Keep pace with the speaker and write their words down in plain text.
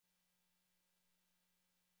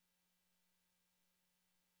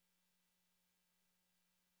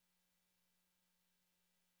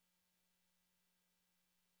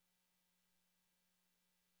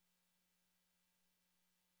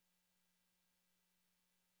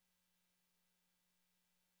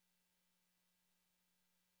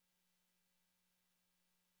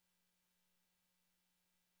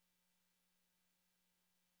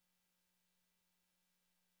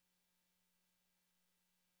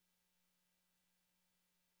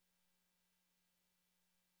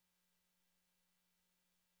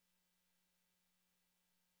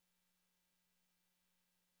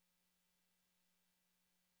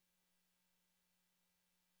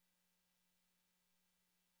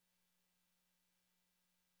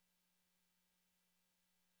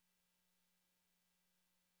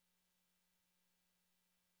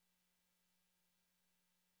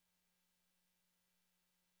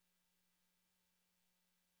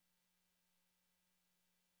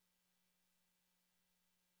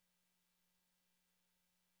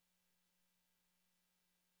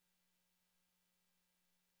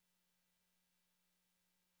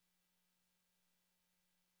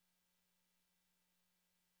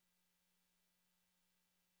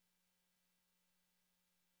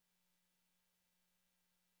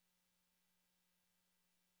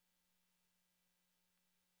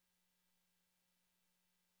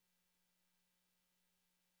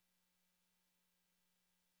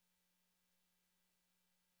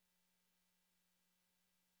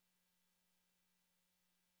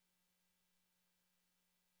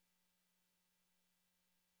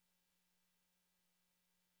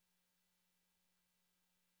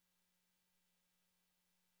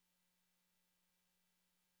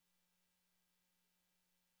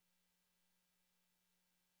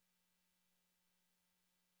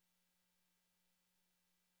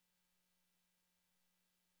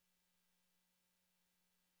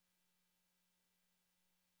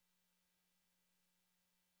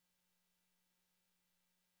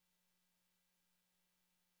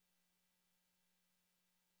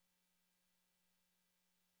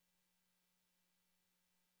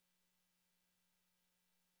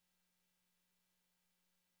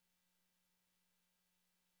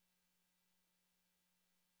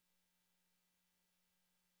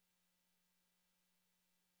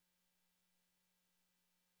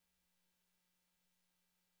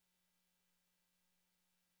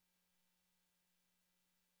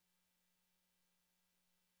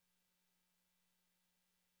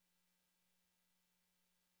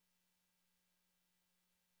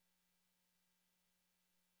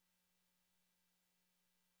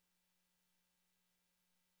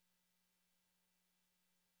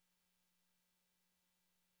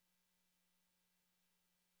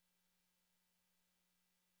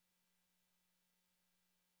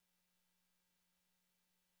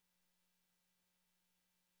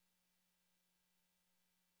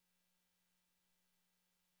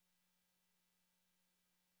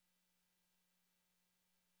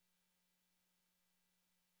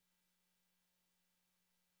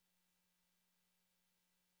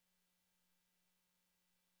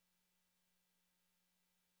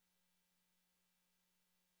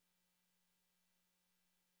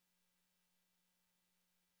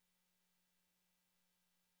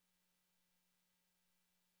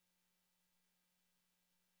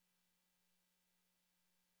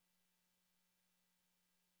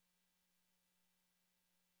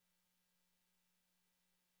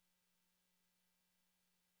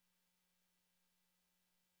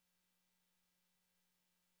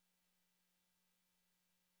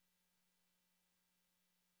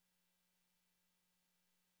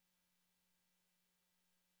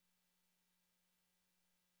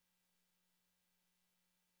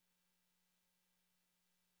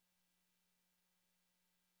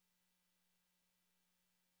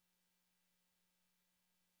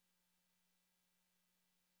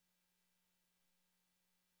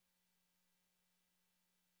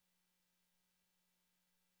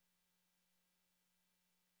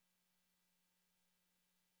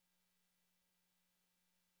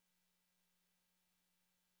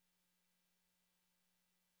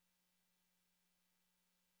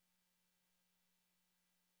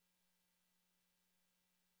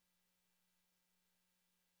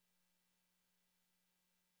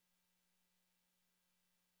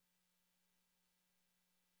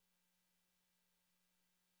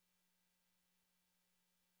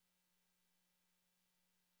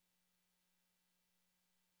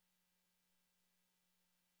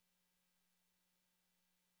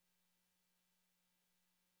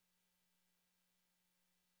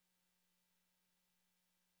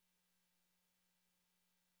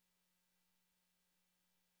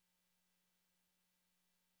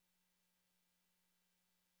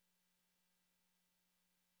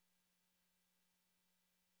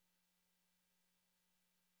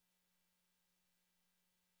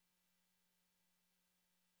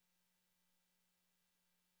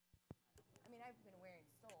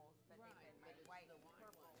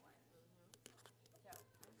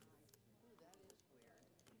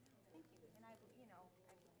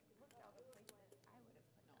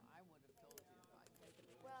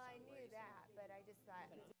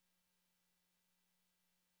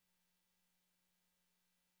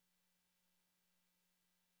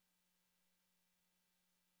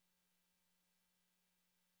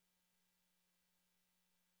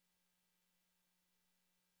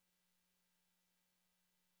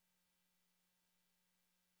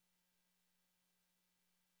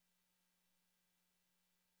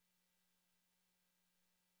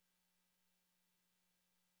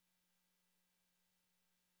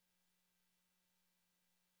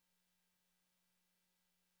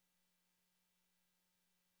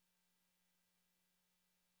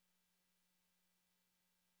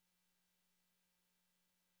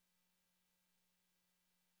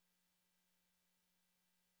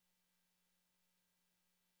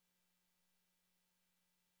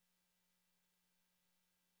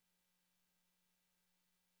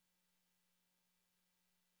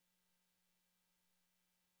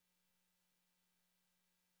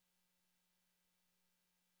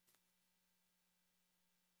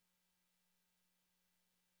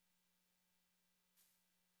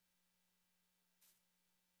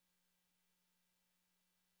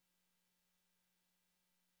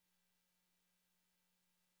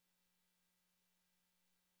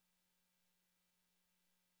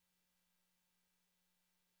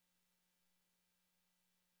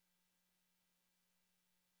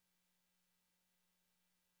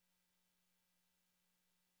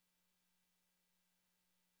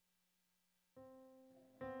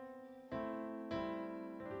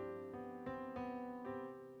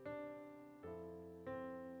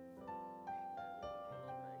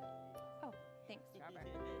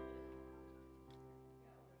Robert.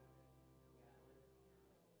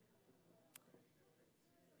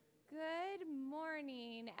 Good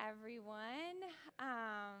morning, everyone.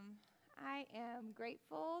 I am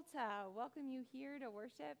grateful to welcome you here to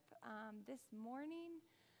worship this morning.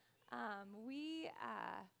 We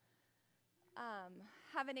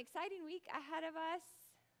have an exciting week ahead of us.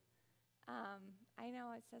 I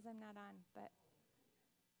know it says I'm not on, but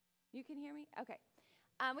you can hear me? Okay.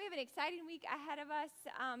 We have an exciting week ahead of us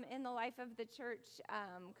in the life of the church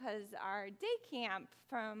because our day camp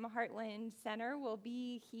from Heartland Center will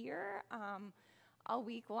be here all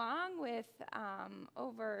week long with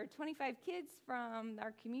over 25 kids from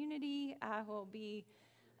our community who will be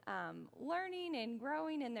learning and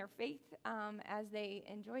growing in their faith as they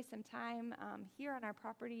enjoy some time here on our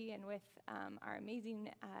property and with our amazing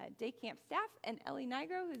day camp staff, and Ellie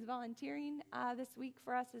Nigro, who's volunteering this week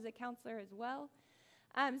for us as a counselor as well.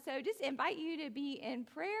 So just invite you to be in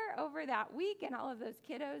prayer over that week and all of those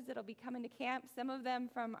kiddos that'll be coming to camp, some of them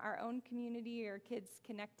from our own community or kids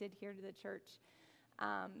connected here to the church.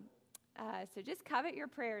 So just covet your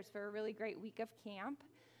prayers for a really great week of camp.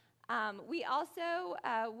 We also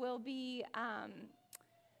will be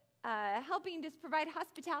helping just provide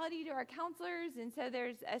hospitality to our counselors, and so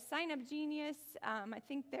there's a Sign Up Genius. I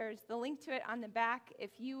think there's the link to it on the back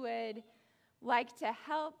if you would like to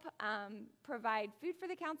help provide food for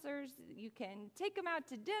the counselors. You can take them out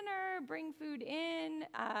to dinner, bring food in,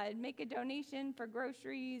 make a donation for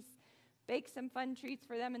groceries, bake some fun treats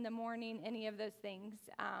for them in the morning, any of those things.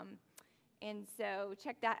 And so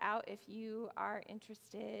check that out if you are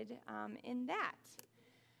interested in that.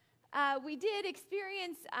 We did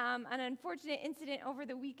experience an unfortunate incident over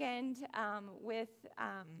the weekend with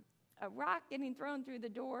a rock getting thrown through the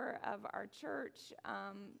door of our church.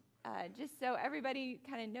 Just so everybody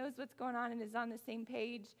kind of knows what's going on and is on the same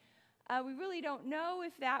page. We really don't know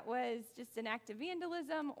if that was just an act of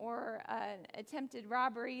vandalism or an attempted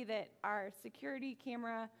robbery that our security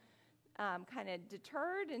camera kind of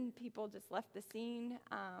deterred and people just left the scene.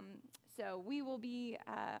 So we will be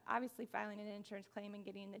obviously filing an insurance claim and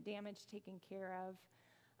getting the damage taken care of.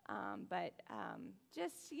 But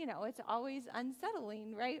just, it's always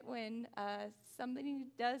unsettling, right, when somebody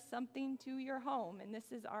does something to your home, and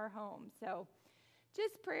this is our home. So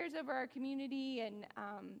just prayers over our community, and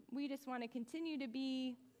we just want to continue to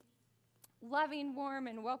be loving, warm,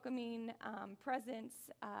 and welcoming presence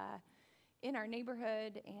in our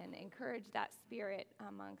neighborhood and encourage that spirit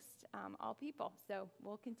amongst all people. So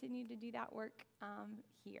we'll continue to do that work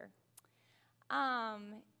here.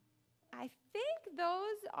 I think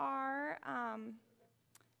those are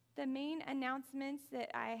the main announcements that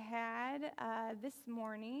I had this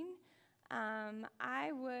morning.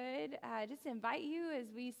 I would just invite you as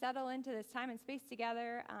we settle into this time and space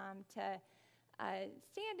together to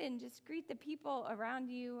stand and just greet the people around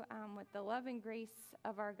you with the love and grace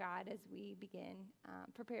of our God as we begin,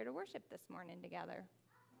 prepare to worship this morning together.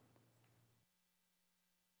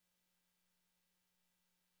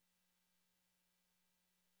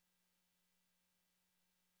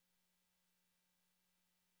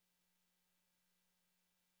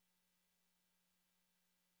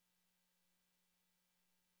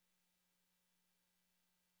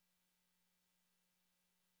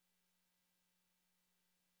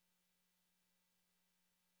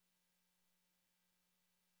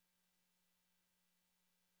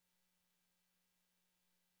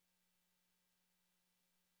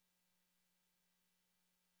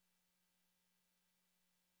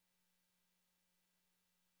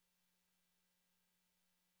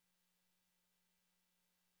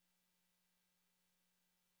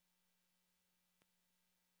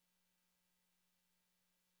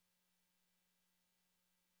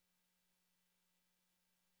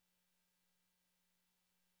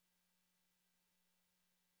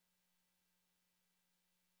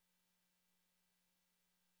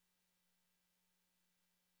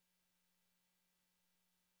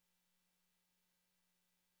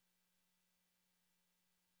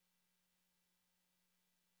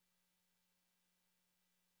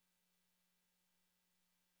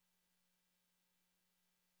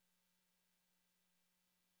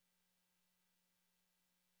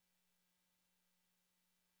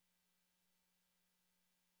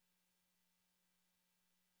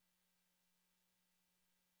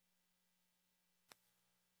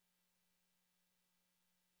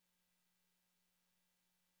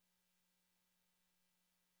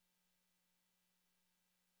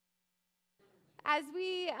 As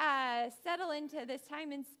we settle into this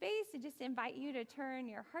time and space, I just invite you to turn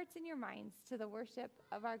your hearts and your minds to the worship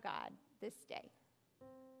of our God this day.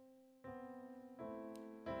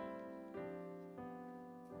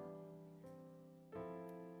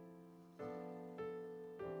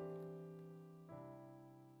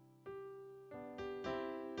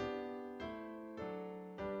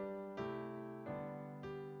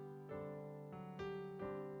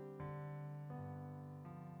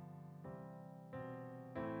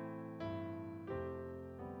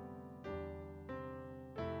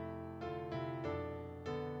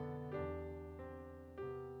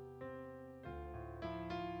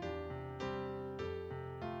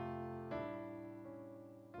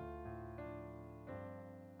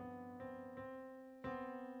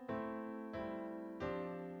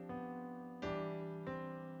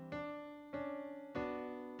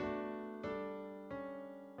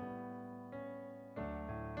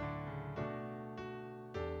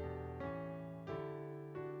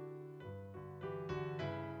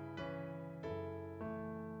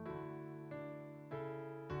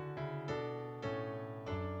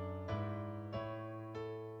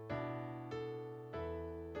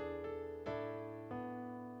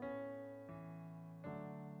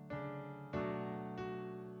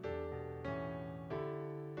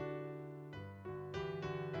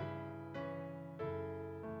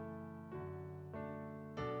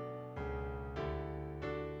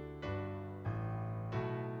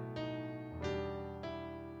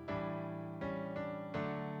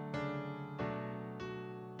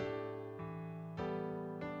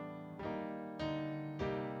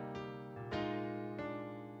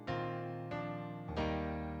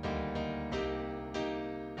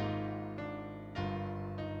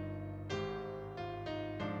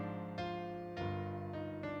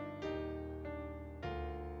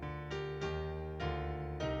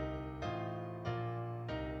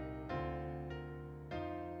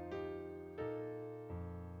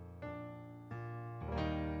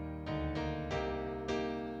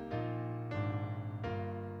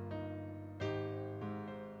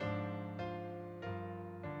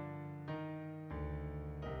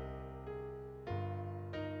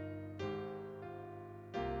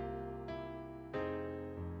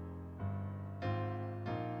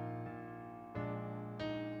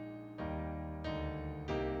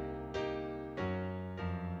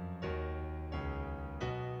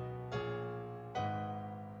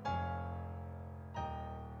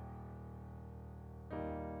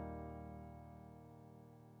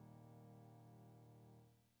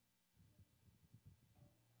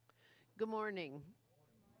 Good morning.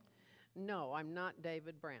 No, I'm not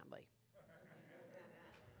David Brantley.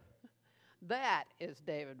 That is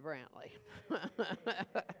David Brantley.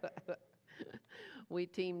 We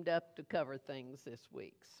teamed up to cover things this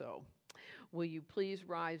week, so will you please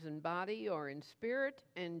rise in body or in spirit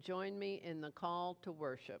and join me in the call to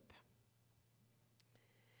worship?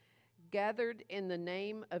 Gathered in the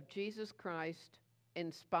name of Jesus Christ,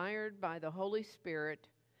 inspired by the Holy Spirit,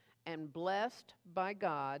 and blessed by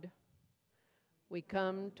God, we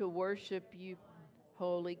come to worship you,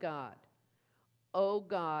 holy God. O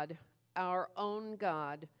God, our own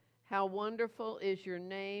God, how wonderful is your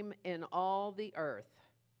name in all the earth.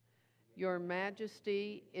 Your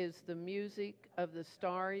majesty is the music of the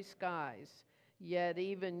starry skies, yet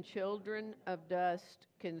even children of dust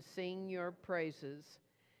can sing your praises.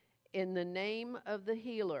 In the name of the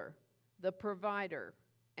healer, the provider,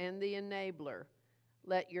 and the enabler,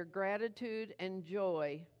 let your gratitude and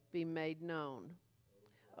joy be made known.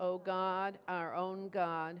 O God, our own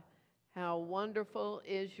God, how wonderful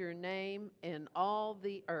is your name in all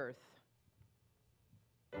the earth.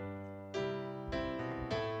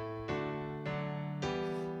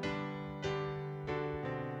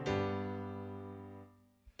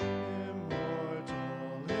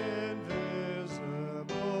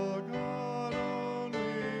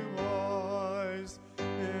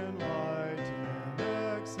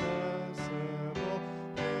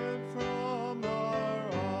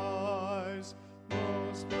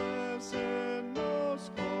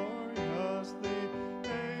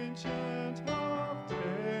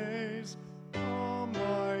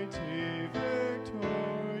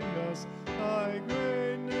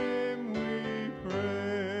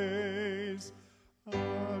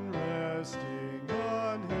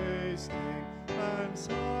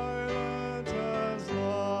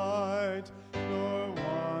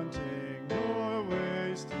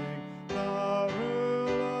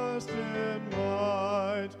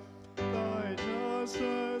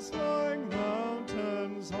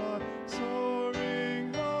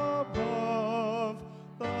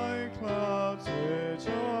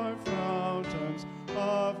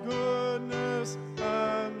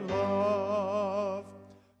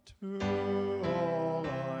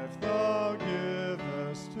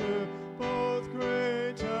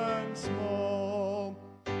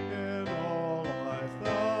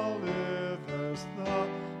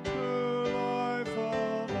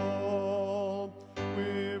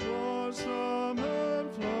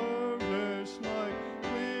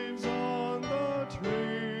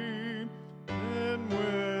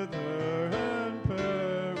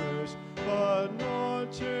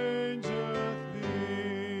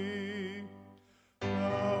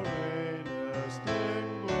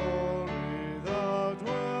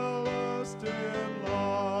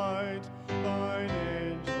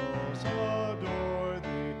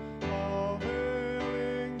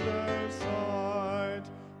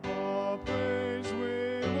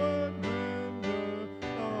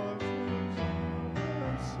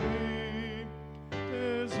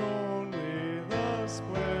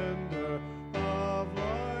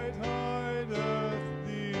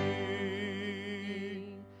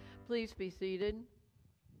 Please be seated.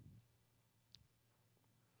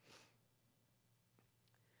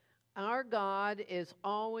 Our God is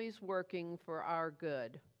always working for our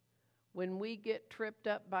good. When we get tripped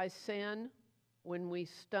up by sin, when we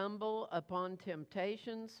stumble upon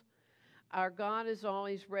temptations, our God is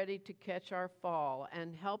always ready to catch our fall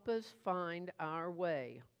and help us find our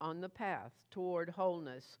way on the path toward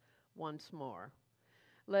wholeness once more.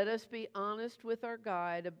 Let us be honest with our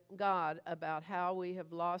God about how we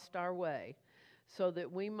have lost our way, so that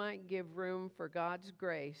we might give room for God's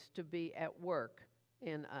grace to be at work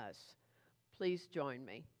in us. Please join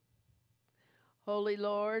me. Holy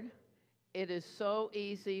Lord, it is so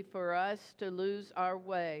easy for us to lose our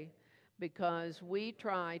way because we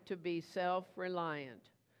try to be self-reliant.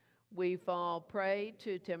 We fall prey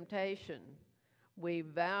to temptation. We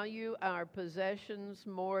value our possessions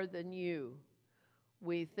more than you.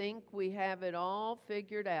 We think we have it all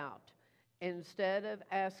figured out instead of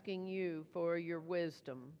asking you for your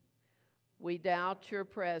wisdom. We doubt your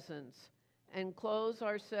presence and close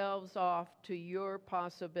ourselves off to your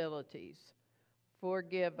possibilities.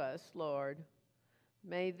 Forgive us, Lord.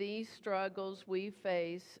 May these struggles we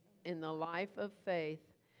face in the life of faith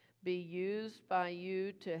be used by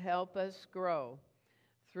you to help us grow.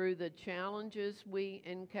 Through the challenges we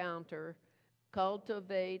encounter,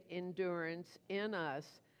 cultivate endurance in us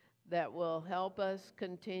that will help us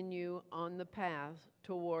continue on the path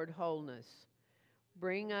toward wholeness.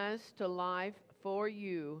 Bring us to life for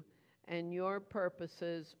you and your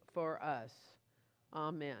purposes for us.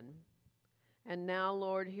 Amen. And now,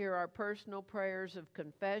 Lord, hear our personal prayers of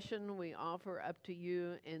confession we offer up to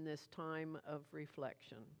you in this time of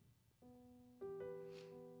reflection.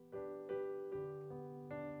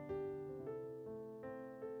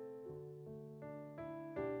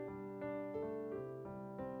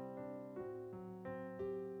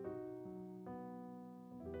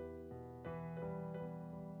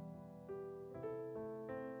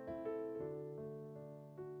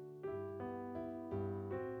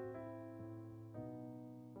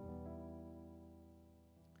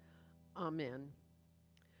 Amen.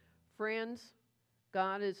 Friends,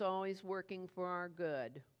 God is always working for our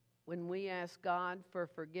good. When we ask God for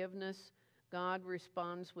forgiveness, God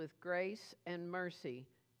responds with grace and mercy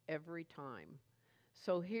every time.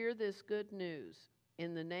 So hear this good news.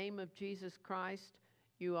 In the name of Jesus Christ,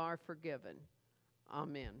 you are forgiven.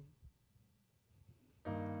 Amen.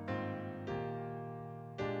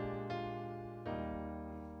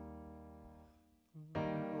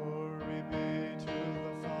 Glory be to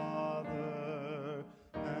the Father,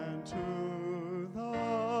 and to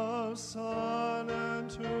the Son, and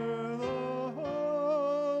to the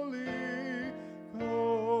Holy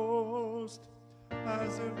Ghost,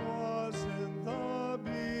 as it was in the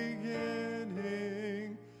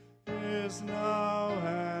beginning, is now,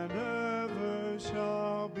 and ever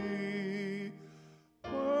shall be,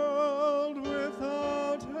 world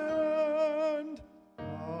without end.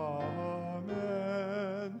 Amen.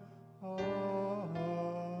 Amen.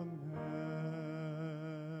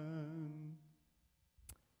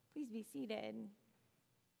 Please be seated.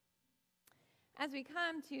 As we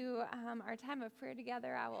come to our time of prayer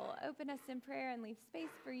together, I will open us in prayer and leave space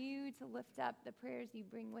for you to lift up the prayers you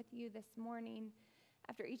bring with you this morning.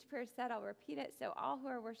 After each prayer is said, I'll repeat it so all who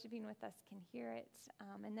are worshiping with us can hear it,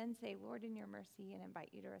 and then say, Lord, in your mercy, and invite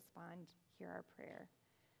you to respond, hear our prayer.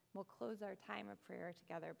 We'll close our time of prayer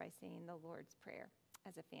together by saying the Lord's Prayer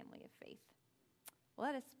as a family of faith.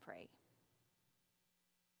 Let us pray.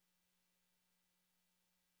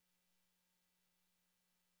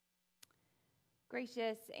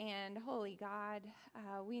 Gracious and holy God,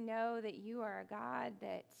 we know that you are a God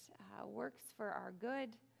that works for our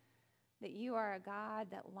good, that you are a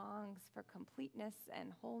God that longs for completeness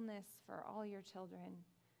and wholeness for all your children,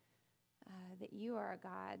 that you are a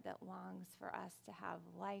God that longs for us to have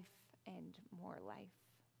life and more life.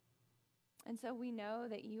 And so we know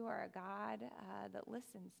that you are a God that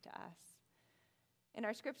listens to us. In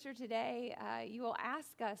our scripture today, you will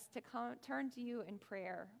ask us to turn to you in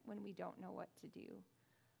prayer when we don't know what to do.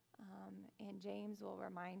 And James will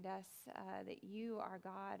remind us that you, our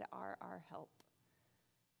God, are our help.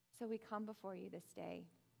 So we come before you this day,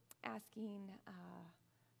 asking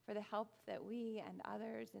for the help that we and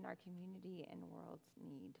others in our community and world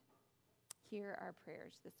need. Hear our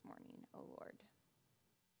prayers this morning, O Lord.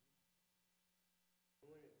 I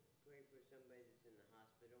want to pray for somebody that's in the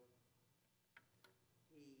hospital.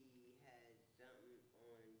 He had something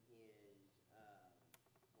on his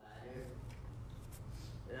bladder,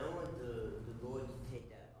 and I want the Lord to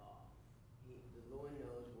take that off. The Lord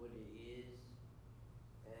knows what it is,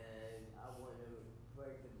 and I want to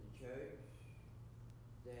pray for the church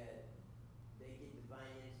that they get the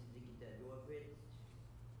finances to get that door fixed,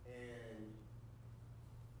 and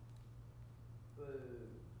for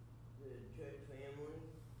the church family,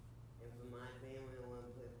 and for my family, I want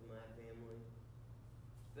to pray for my family.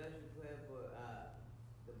 Special prayer for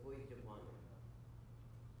the police department,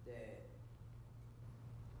 that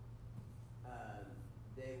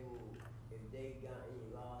they will, if they got any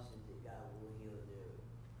losses, that God will heal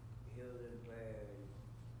their prayer and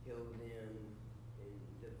heal them and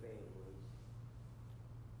their families.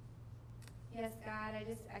 Yes, God, I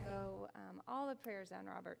just echo all the prayers on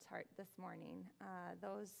Robert's heart this morning.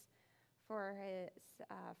 Those for his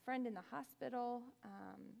friend in the hospital,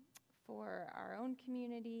 for our own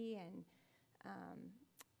community, and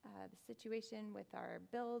the situation with our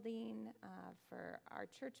building, for our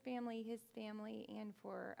church family, his family, and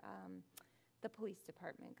for the police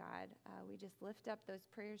department, God. We just lift up those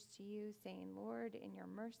prayers to you, saying, Lord, in your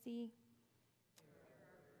mercy,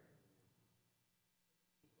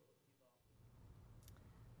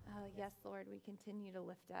 yes, Lord, we continue to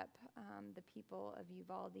lift up the people of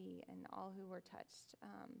Uvalde and all who were touched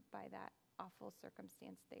by that awful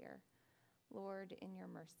circumstance there. Lord, in your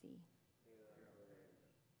mercy.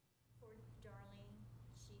 For Darlene,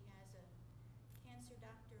 she has a cancer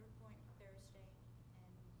doctor appointment Thursday,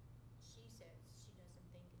 and she says she doesn't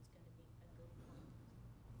think it's going to be a good appointment.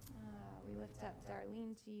 We lift up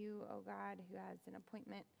Darlene to you, oh God, who has an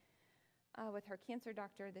appointment with her cancer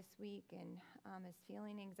doctor this week and is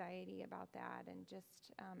feeling anxiety about that, and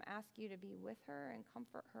just ask you to be with her and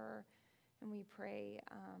comfort her And we pray,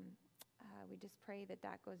 we just pray that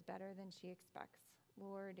that goes better than she expects.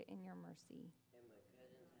 Lord, in your mercy. And my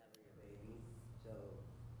cousin's having a baby, so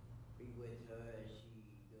be with her as she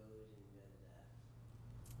goes and does that.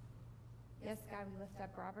 Yes, God, we lift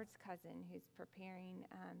up Robert's cousin who's preparing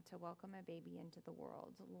to welcome a baby into the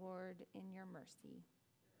world. Lord, in your mercy.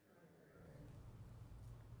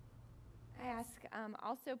 I ask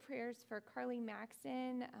also prayers for Carly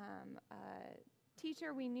Maxon, a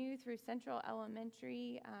teacher we knew through Central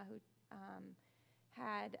Elementary who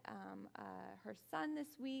had her son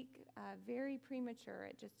this week, very premature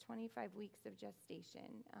at just 25 weeks of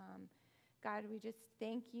gestation. God, we just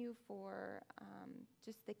thank you for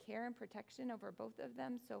just the care and protection over both of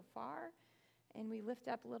them so far. And we lift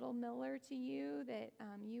up little Miller to you, that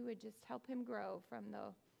you would just help him grow from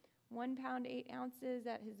the 1 pound, 8 ounces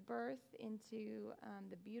at his birth into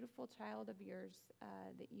the beautiful child of yours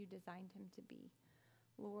that you designed him to be.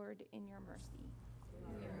 Lord, in your mercy.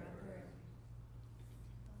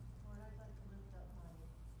 Lord, I'd like to lift up my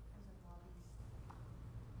cousin Robbie's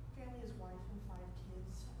family, his wife and 5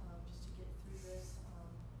 kids, just to get through this.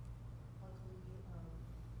 Luckily,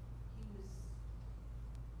 he was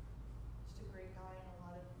just a great guy, and a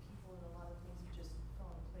lot of people and a lot of things just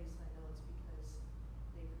fell in place, and I know it's because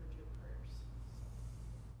they've heard your prayers.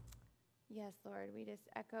 Yes, Lord, we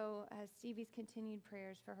just echo Stevie's continued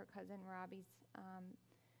prayers for her cousin Robbie's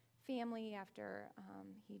family after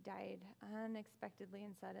he died unexpectedly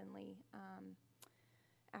and suddenly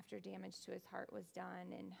after damage to his heart was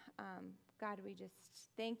done. And God, we just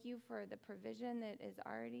thank you for the provision that is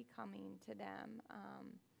already coming to them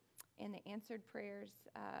and the answered prayers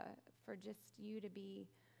for just you to be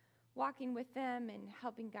walking with them and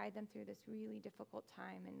helping guide them through this really difficult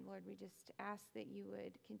time. And Lord, we just ask that you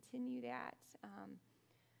would continue that.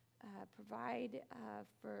 Provide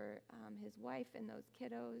for his wife and those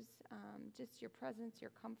kiddos, just your presence,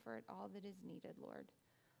 your comfort, all that is needed, Lord.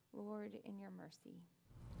 Lord, in your mercy.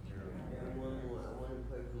 And one more, I want to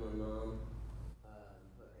pray for my mom.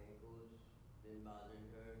 Her ankle's been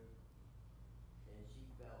bothering her, and she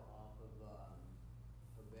fell off of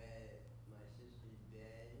her bed. My sister's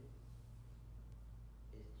bed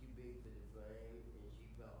is too big for the frame, and she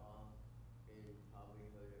fell off and probably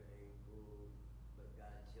hurt her ankle, but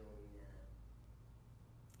God's healing that.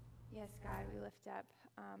 Yes, God, we lift up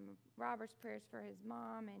Robert's prayers for his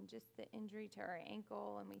mom and just the injury to her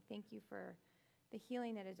ankle, and we thank you for the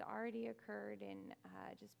healing that has already occurred, and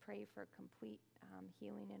just pray for complete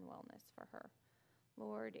healing and wellness for her.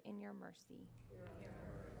 Lord, in your mercy.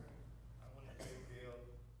 I want to thank Gail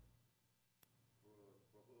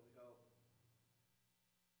for her help.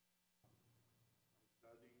 I'm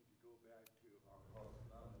starting to go back to Alcoholics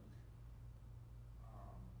Anonymous.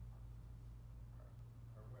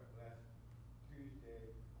 I went last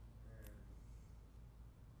Tuesday and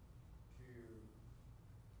to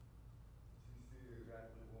see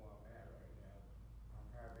exactly where I'm at right now. I'm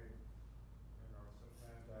having,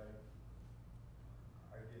 sometimes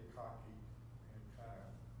I get cocky and kind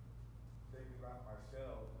of think about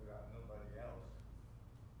myself without nobody else.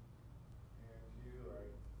 And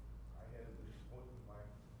I had a support from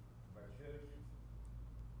my church,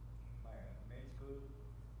 my main school,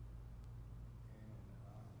 and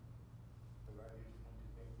but I just want to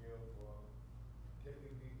thank you for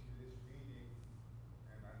taking me to this meeting,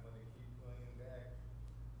 and I'm going to keep going back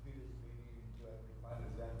to this meeting until I can find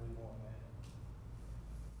exactly where I'm at.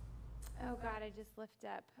 Oh, God, I just lift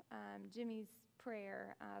up Jimmy's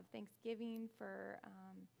prayer of thanksgiving for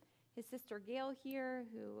his sister Gail here,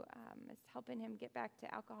 who is helping him get back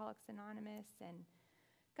to Alcoholics Anonymous. And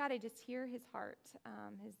God, I just hear his heart,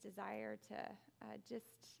 his desire to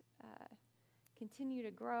just continue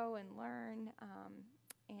to grow and learn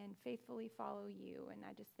and faithfully follow you. And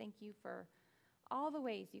I just thank you for all the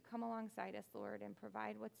ways you come alongside us, Lord, and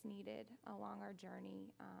provide what's needed along our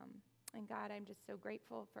journey. And God, I'm just so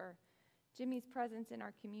grateful for Jimmy's presence in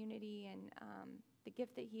our community and the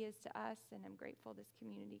gift that he is to us, and I'm grateful this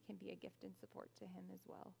community can be a gift and support to him as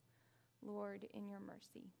well. Lord, in your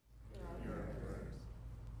mercy.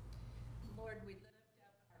 Lord, we lift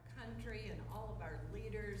up our country and all of our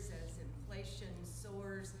leaders as inflation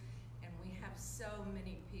soars, and we have so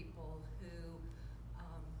many people who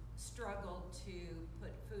struggle to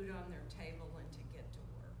put food on their table and to get to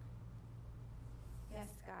work. Yes,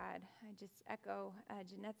 God. I just echo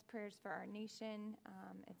Jeanette's prayers for our nation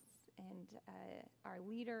and our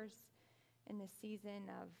leaders in this season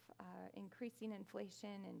of increasing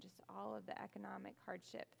inflation and just all of the economic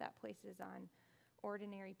hardship that places on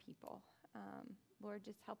ordinary people. Lord,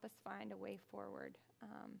 just help us find a way forward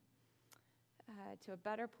to a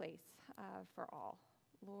better place for all.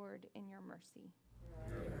 Lord, in your mercy.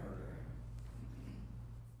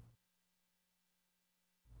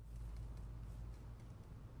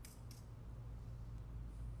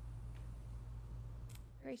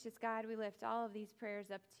 Gracious God, we lift all of these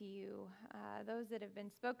prayers up to you, those that have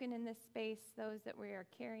been spoken in this space, those that we are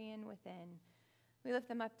carrying within. We lift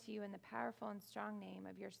them up to you in the powerful and strong name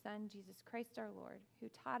of your Son, Jesus Christ our Lord, who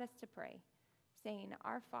taught us to pray, saying,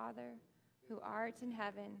 Our Father, who art in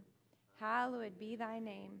heaven, hallowed be thy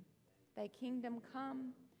name. Thy kingdom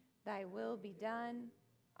come, thy will be done,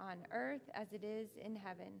 on earth as it is in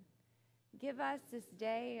heaven. Give us this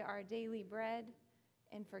day our daily bread,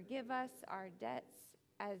 and forgive us our debts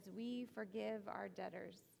as we forgive our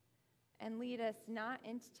debtors. And lead us not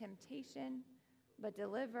into temptation, but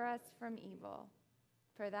deliver us from evil.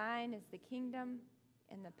 For thine is the kingdom,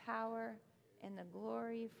 and the power, and the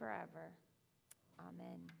glory forever.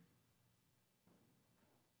 Amen.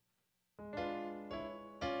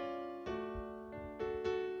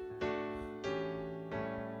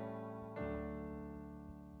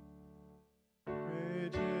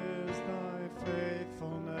 Great is thy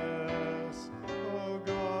faithfulness, O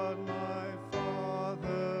God my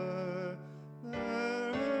Father.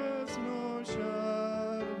 There is no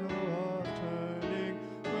shadow of turning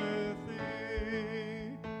with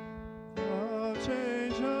thee. Thou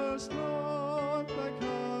changest not, thy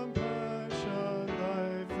compassion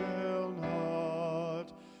thy fail not.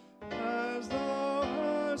 As thou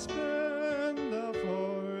hast been, thou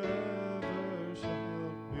forever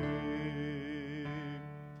shalt be.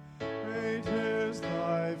 Great is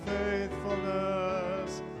thy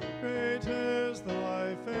faithfulness, great is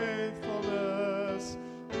thy faithfulness.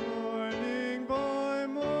 Morning by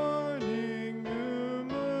morning new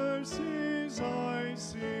mercies I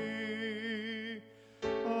see.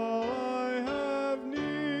 All I have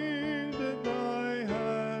needed thy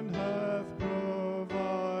hand hath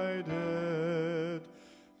provided.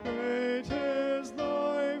 Great is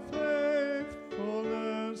thy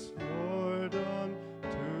faithfulness, Lord,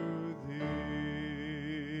 unto thee.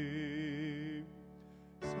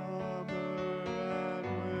 Summer and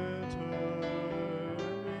winter,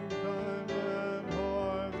 springtime and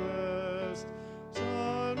harvest,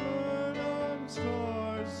 sun, moon, and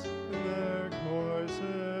stars in their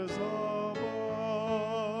courses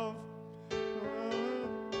above.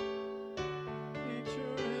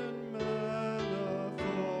 Nature in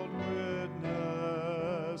manifold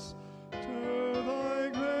witness to thy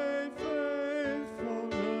great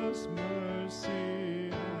faithfulness,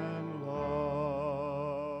 mercy, and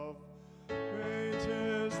love. Great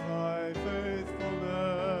is thy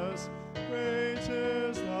faithfulness, great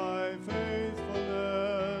is thy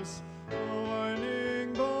faithfulness.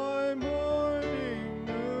 Morning by morning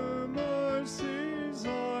new mercies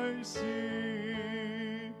I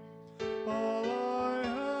see. All I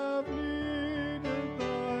have needed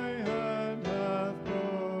thy hand hath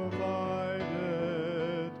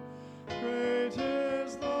provided. Great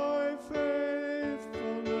is thy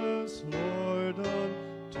faithfulness, Lord,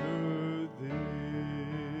 unto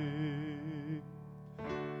thee.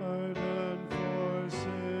 Pardon for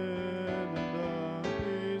sin and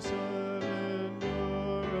unreason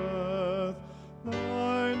endureth,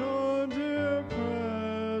 thine own dear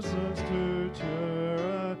presence to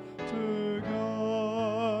cheer and to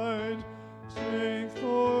guide. Strength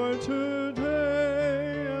for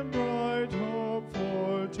today and bright hope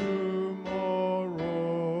for tomorrow.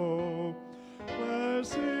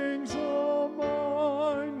 Blessings all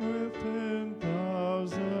mine with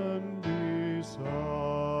 10,000 beside.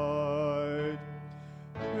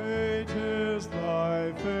 Great is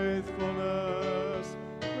thy faithfulness,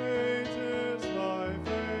 great is thy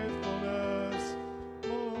faithfulness.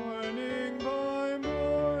 Morning by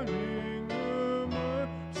morning new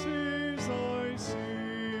mercies I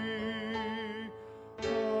see.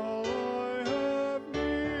 All I have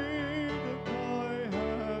needed thy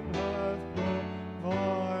hand hath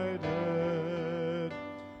provided.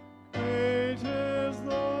 Great is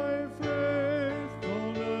thy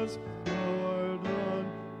faithfulness, Lord,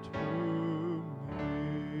 unto me.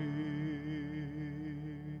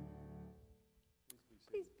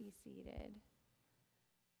 Please be seated.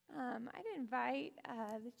 I'd invite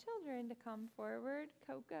the children to come forward.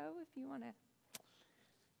 Coco, if you want to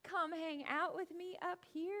come hang out with me up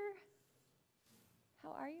here.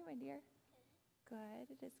 How are you, my dear? Good.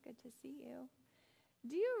 It is good to see you.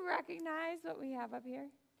 Do you recognize what we have up here?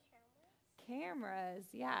 Cameras.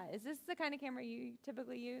 Yeah. Is this the kind of camera you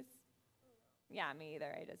typically use? Yeah, me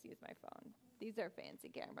either. I just use my phone. These are fancy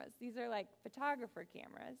cameras. These are like photographer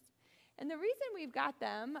cameras. And the reason we've got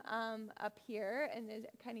them up here and is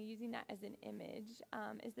kind of using that as an image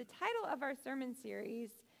is the title of our sermon series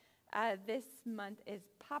this month is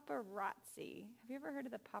Paparazzi. Have you ever heard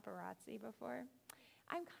of the paparazzi before?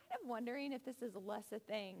 I'm kind of wondering if this is less a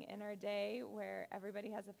thing in our day where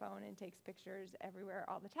everybody has a phone and takes pictures everywhere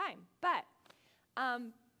all the time. But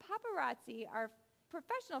paparazzi are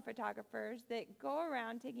professional photographers that go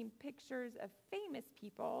around taking pictures of famous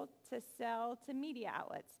people to sell to media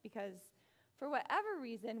outlets because for whatever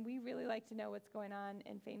reason, we really like to know what's going on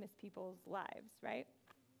in famous people's lives, right?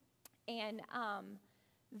 And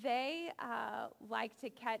they like to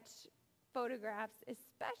catch photographs,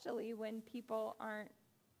 especially when people aren't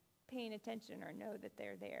paying attention or know that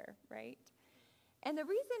they're there, right? And the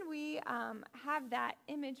reason we have that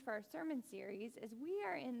image for our sermon series is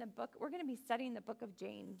we're going to be studying the book of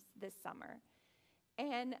James this summer.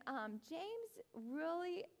 And James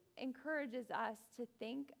really encourages us to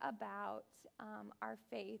think about our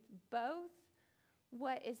faith, both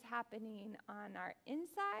what is happening on our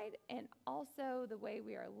inside and also the way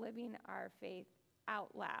we are living our faith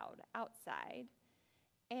out loud, outside.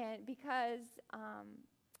 And because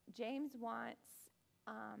James wants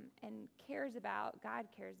and cares about, God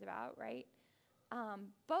cares about, right?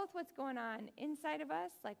 Both what's going on inside of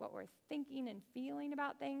us, like what we're thinking and feeling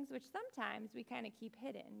about things, which sometimes we kind of keep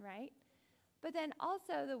hidden, right? But then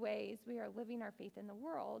also the ways we are living our faith in the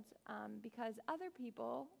world because other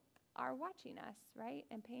people are watching us, right?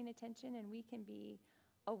 And paying attention, and we can be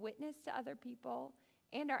a witness to other people,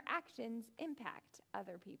 and our actions impact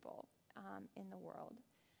other people in the world.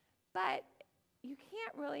 But you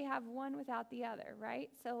can't really have one without the other, right?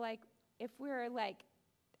 So like if we're like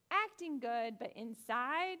acting good, but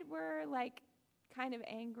inside we're like kind of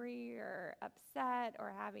angry or upset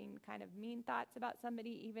or having kind of mean thoughts about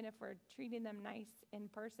somebody, even if we're treating them nice in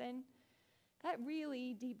person, that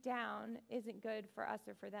really deep down isn't good for us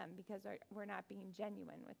or for them because we're not being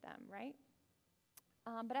genuine with them, right?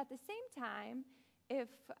 But at the same time, if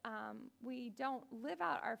we don't live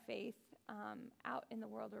out our faith out in the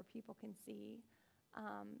world where people can see,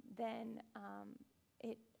 then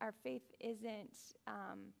our faith isn't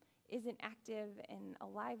active and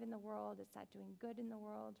alive in the world. It's not doing good in the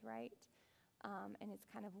world, right? And it's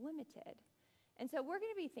kind of limited. And so we're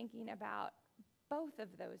going to be thinking about both of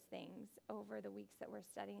those things over the weeks that we're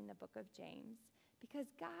studying the book of James because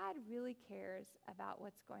God really cares about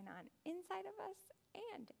what's going on inside of us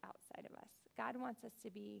and outside of us. God wants us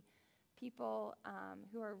to be people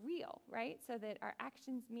who are real, right? So that our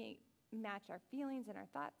actions match our feelings and our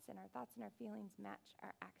thoughts and our feelings match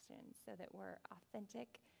our actions so that we're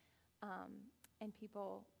authentic and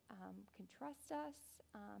people can trust us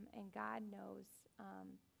and God knows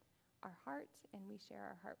our heart and we share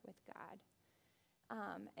our heart with God.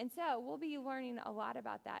 And so we'll be learning a lot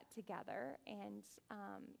about that together. And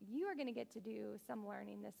you are going to get to do some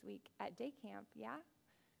learning this week at day camp, yeah?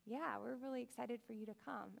 Yeah, we're really excited for you to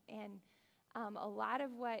come. And a lot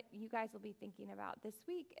of what you guys will be thinking about this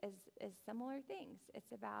week is similar things.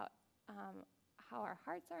 It's about how our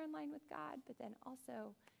hearts are in line with God, but then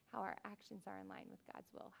also how our actions are in line with God's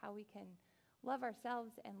will, how we can love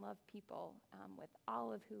ourselves and love people with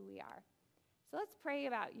all of who we are. So let's pray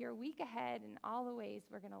about your week ahead and all the ways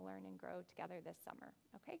we're going to learn and grow together this summer,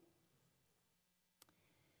 okay?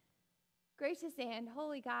 Gracious and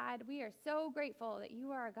holy God, we are so grateful that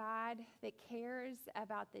you are a God that cares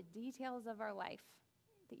about the details of our life,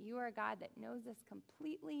 that you are a God that knows us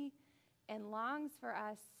completely and longs for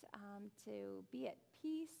us to be at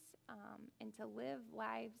peace and to live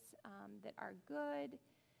lives that are good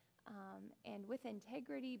and with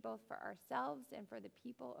integrity both for ourselves and for the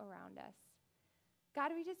people around us.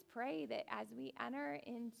 God, we just pray that as we enter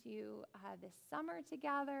into this summer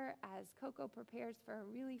together, as Coco prepares for a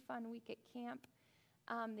really fun week at camp,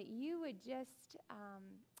 that you would just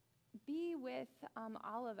be with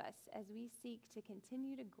all of us as we seek to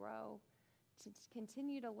continue to grow, to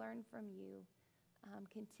continue to learn from you,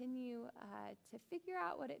 continue to figure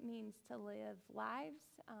out what it means to live lives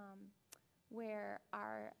where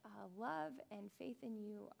our love and faith in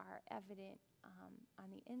you are evident on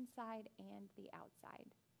the inside and the outside.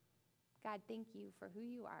 God, thank you for who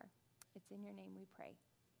you are. It's in your name we pray.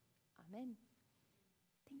 Amen.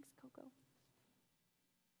 Thanks, Coco.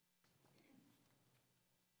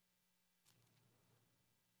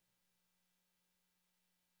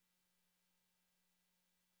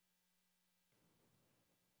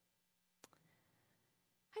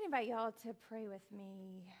 I'd invite y'all to pray with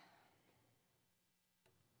me.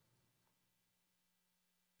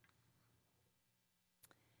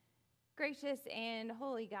 gracious and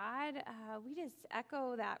holy God, we just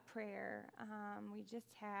echo that prayer we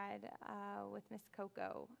just had with Miss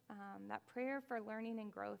Coco, that prayer for learning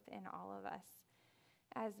and growth in all of us.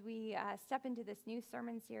 As we step into this new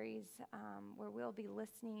sermon series where we'll be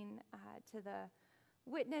listening to the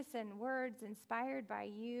witness and words inspired by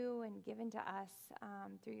you and given to us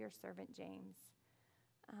through your servant James.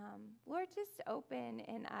 Lord, just open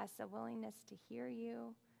in us a willingness to hear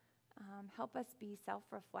you. Help us be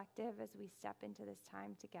self-reflective as we step into this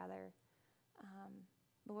time together.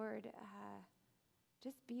 Lord,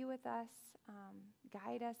 just be with us,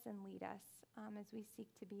 guide us and lead us as we seek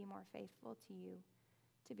to be more faithful to you,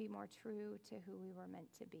 to be more true to who we were meant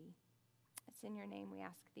to be. It's in your name we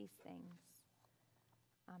ask these things.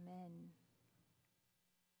 Amen.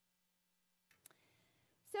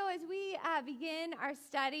 So as we begin our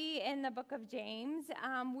study in the book of James,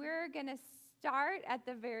 we're going to start at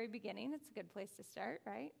the very beginning. It's a good place to start,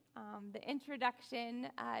 right? The introduction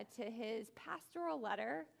to his pastoral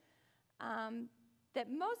letter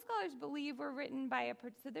that most scholars believe were written by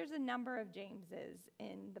so there's a number of Jameses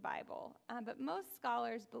in the Bible, but most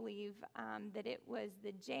scholars believe that it was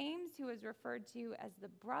the James who was referred to as the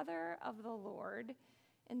brother of the Lord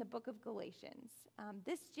in the book of Galatians.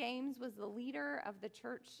 This James was the leader of the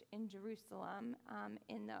church in Jerusalem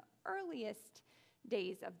in the earliest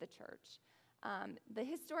days of the church. The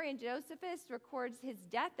historian Josephus records his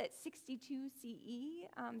death at 62 CE.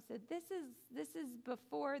 So this is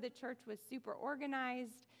before the church was super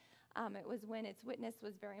organized. It was when its witness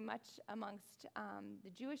was very much amongst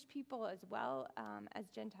the Jewish people as well as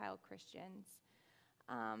Gentile Christians.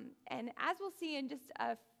 And as we'll see in just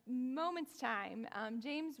a moment's time,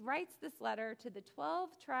 James writes this letter to the 12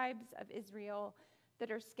 tribes of Israel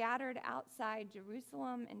that are scattered outside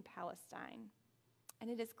Jerusalem and Palestine. And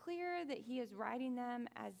it is clear that he is writing them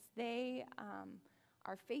as they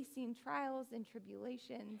are facing trials and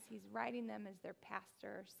tribulations. He's writing them as their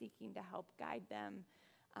pastor, seeking to help guide them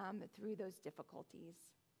through those difficulties.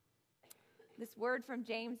 This word from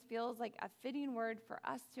James feels like a fitting word for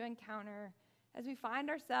us to encounter as we find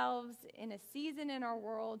ourselves in a season in our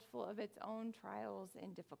world full of its own trials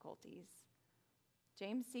and difficulties.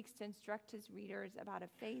 James seeks to instruct his readers about a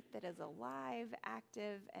faith that is alive,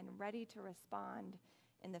 active, and ready to respond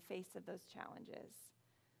in the face of those challenges.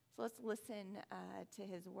 So let's listen to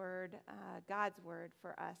his word, God's word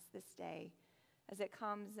for us this day, as it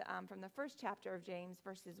comes from the first chapter of James,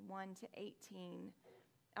 verses 1 to 18.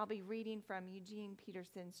 I'll be reading from Eugene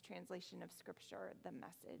Peterson's translation of Scripture, The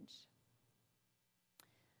Message.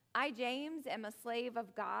 I, James, am a slave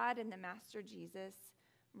of God and the Master Jesus,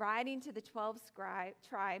 writing to the 12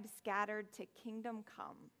 tribes scattered to kingdom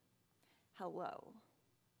come. Hello.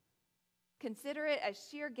 Consider it a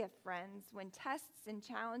sheer gift, friends, when tests and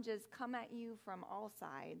challenges come at you from all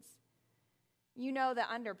sides. You know that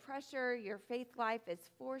under pressure, your faith life is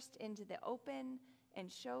forced into the open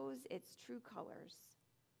and shows its true colors.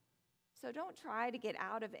 So don't try to get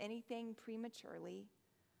out of anything prematurely.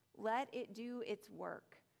 Let it do its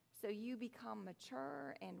work so you become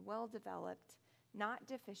mature and well-developed, not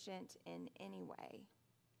deficient in any way.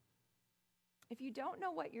 If you don't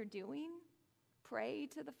know what you're doing, pray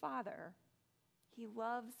to the Father. He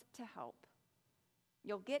loves to help.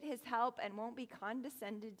 You'll get his help and won't be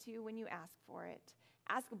condescended to when you ask for it.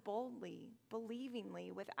 Ask boldly,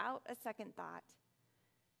 believingly, without a second thought.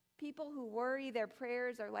 People who worry their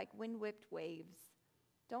prayers are like wind-whipped waves.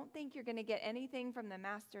 Don't think you're going to get anything from the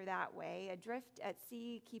Master that way, adrift at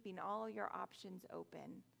sea, keeping all your options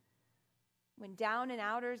open. When down and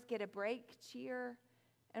outers get a break, cheer.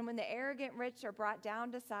 And when the arrogant rich are brought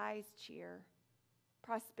down to size, cheer.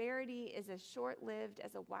 Prosperity is as short-lived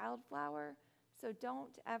as a wildflower, so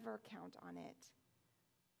don't ever count on it.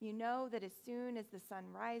 You know that as soon as the sun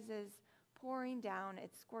rises, pouring down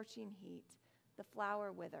its scorching heat, the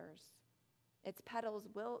flower withers. Its petals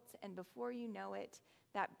wilt, and before you know it,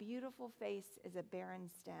 that beautiful face is a barren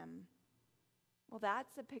stem. Well,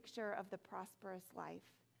 that's a picture of the prosperous life.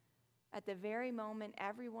 At the very moment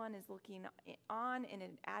everyone is looking on in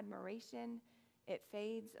admiration, it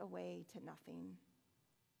fades away to nothing.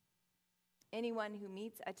 Anyone who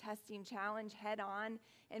meets a testing challenge head on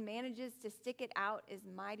and manages to stick it out is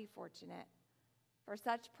mighty fortunate. For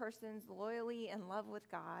such persons loyally in love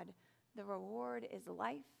with God, the reward is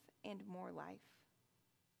life and more life.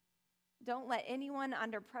 Don't let anyone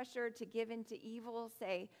under pressure to give in to evil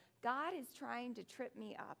say, God is trying to trip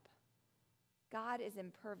me up. God is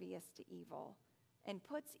impervious to evil and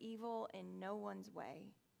puts evil in no one's way.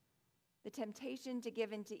 The temptation to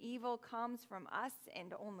give in to evil comes from us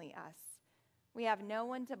and only us. We have no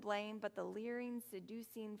one to blame but the leering,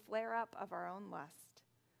 seducing flare-up of our own lust.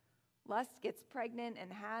 Lust gets pregnant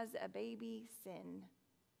and has a baby, sin.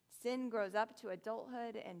 Sin grows up to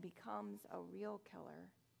adulthood and becomes a real killer.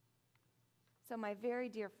 So, my very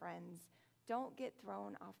dear friends, don't get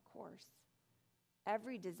thrown off course.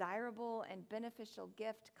 Every desirable and beneficial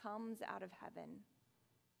gift comes out of heaven.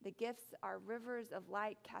 The gifts are rivers of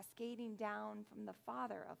light cascading down from the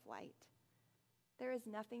Father of light. There is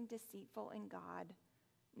nothing deceitful in God,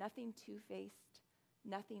 nothing two-faced,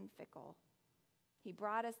 nothing fickle. He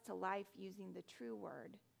brought us to life using the true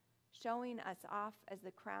word, showing us off as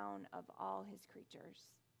the crown of all his creatures.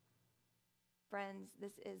 Friends,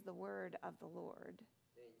 this is the word of the Lord.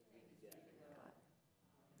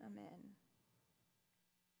 Amen.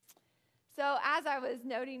 So, as I was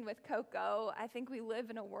noting with Coco, I think we live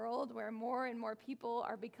in a world where more and more people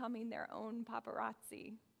are becoming their own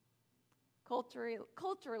paparazzi.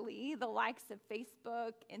 Culturally, the likes of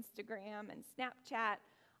Facebook, Instagram, and Snapchat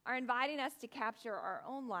are inviting us to capture our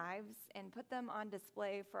own lives and put them on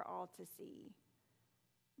display for all to see.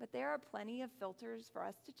 But there are plenty of filters for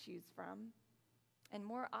us to choose from, and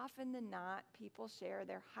more often than not, people share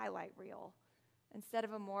their highlight reel instead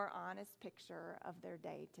of a more honest picture of their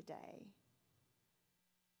day-to-day.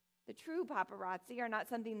 The true paparazzi are not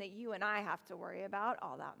something that you and I have to worry about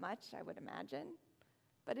all that much, I would imagine.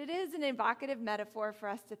 But it is an evocative metaphor for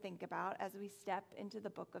us to think about as we step into the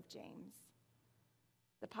book of James.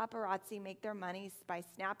 The paparazzi make their money by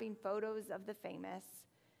snapping photos of the famous.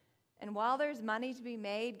 And while there's money to be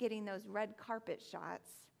made getting those red carpet shots,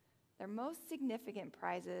 their most significant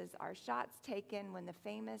prizes are shots taken when the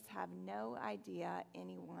famous have no idea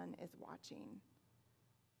anyone is watching.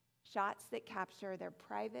 Shots that capture their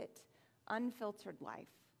private, unfiltered life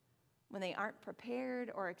when they aren't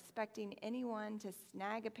prepared or expecting anyone to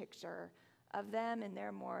snag a picture of them in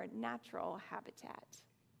their more natural habitat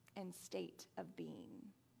and state of being.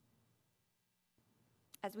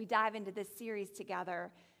 As we dive into this series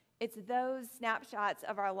together, it's those snapshots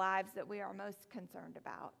of our lives that we are most concerned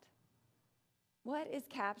about. What is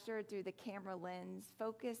captured through the camera lens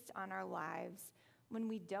focused on our lives when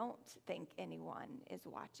we don't think anyone is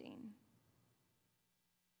watching?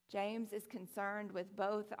 James is concerned with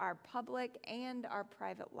both our public and our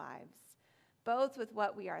private lives, both with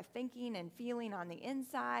what we are thinking and feeling on the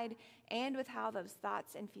inside and with how those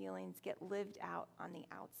thoughts and feelings get lived out on the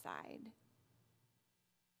outside.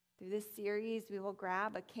 Through this series, we will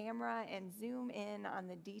grab a camera and zoom in on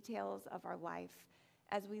the details of our life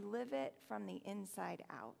as we live it from the inside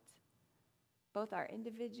out, both our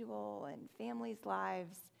individual and families'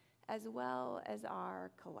 lives, as well as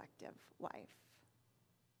our collective life.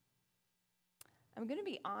 I'm going to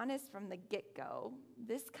be honest from the get-go.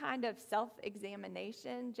 This kind of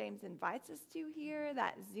self-examination James invites us to here,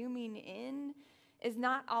 that zooming in, is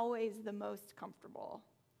not always the most comfortable.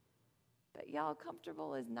 But y'all,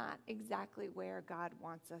 comfortable is not exactly where God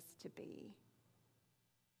wants us to be.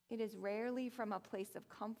 It is rarely from a place of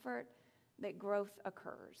comfort that growth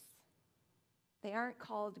occurs. They aren't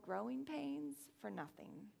called growing pains for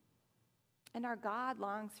nothing. And our God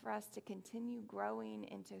longs for us to continue growing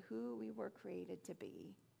into who we were created to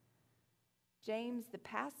be. James, the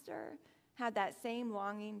pastor, had that same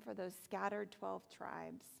longing for those scattered 12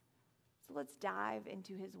 tribes. So let's dive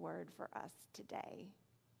into his word for us today.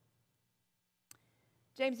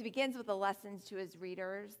 James begins with the lessons to his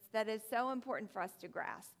readers that is so important for us to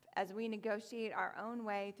grasp as we negotiate our own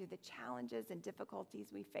way through the challenges and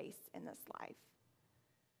difficulties we face in this life.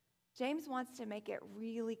 James wants to make it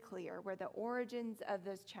really clear where the origins of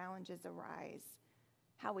those challenges arise,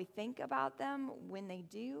 how we think about them when they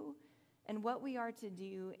do, and what we are to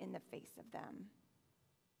do in the face of them.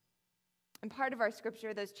 In part of our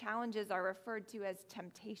scripture, those challenges are referred to as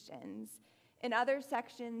temptations. In other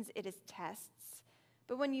sections, it is tests.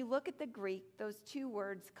 But when you look at the Greek, those two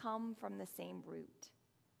words come from the same root.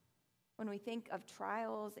 When we think of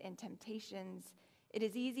trials and temptations, it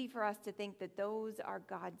is easy for us to think that those are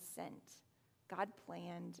God sent, God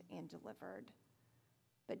planned and delivered.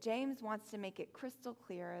 But James wants to make it crystal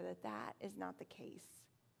clear that that is not the case.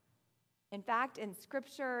 In fact, in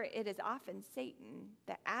Scripture, it is often Satan,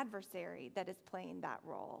 the adversary, that is playing that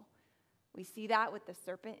role. We see that with the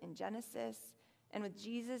serpent in Genesis and with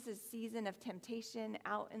Jesus' season of temptation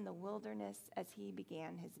out in the wilderness as he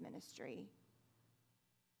began his ministry.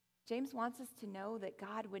 James wants us to know that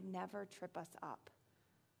God would never trip us up,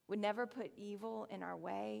 would never put evil in our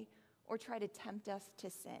way or try to tempt us to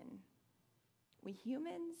sin. We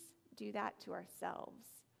humans do that to ourselves.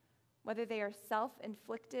 Whether they are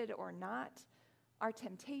self-inflicted or not, our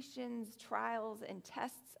temptations, trials, and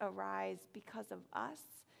tests arise because of us,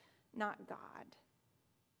 not God.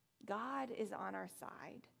 God is on our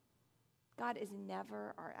side. God is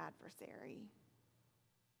never our adversary.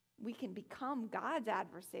 We can become God's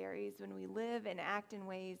adversaries when we live and act in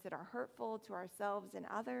ways that are hurtful to ourselves and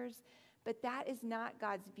others, but that is not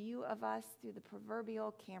God's view of us through the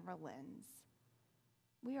proverbial camera lens.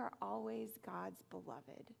 We are always God's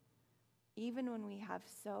beloved, even when we have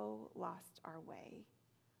so lost our way.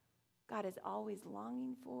 God is always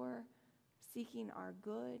longing for, seeking our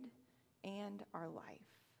good and our life.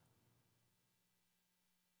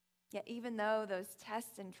 Yet even though those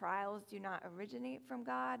tests and trials do not originate from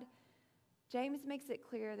God, James makes it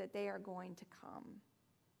clear that they are going to come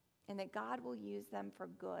and that God will use them for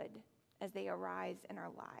good as they arise in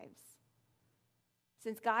our lives.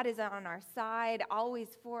 Since God is on our side,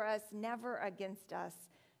 always for us, never against us,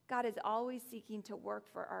 God is always seeking to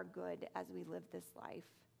work for our good as we live this life.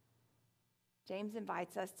 James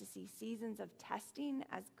invites us to see seasons of testing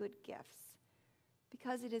as good gifts,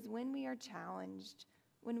 because it is when we are challenged,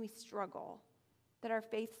 when we struggle, that our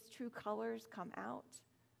faith's true colors come out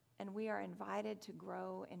and we are invited to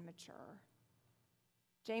grow and mature.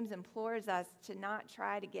 James implores us to not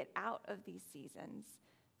try to get out of these seasons,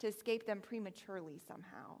 to escape them prematurely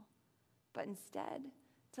somehow, but instead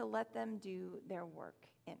to let them do their work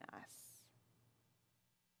in us.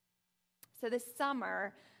 So this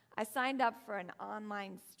summer, I signed up for an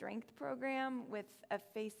online strength program with a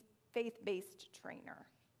faith-based trainer.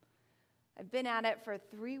 I've been at it for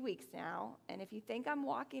 3 weeks now, and if you think I'm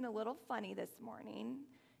walking a little funny this morning,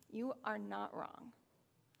 you are not wrong.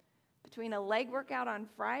 Between a leg workout on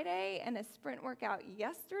Friday and a sprint workout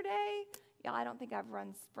yesterday, I don't think I've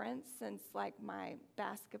run sprints since like my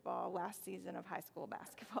last season of high school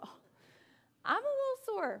basketball. I'm a little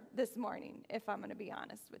sore this morning, if I'm going to be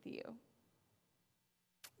honest with you.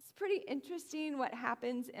 It's pretty interesting what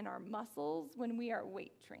happens in our muscles when we are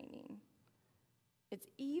weight training. It's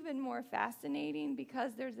even more fascinating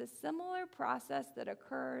because there's a similar process that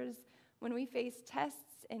occurs when we face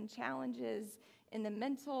tests and challenges in the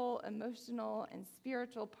mental, emotional, and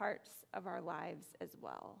spiritual parts of our lives as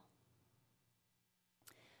well.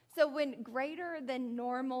 So when greater than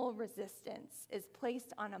normal resistance is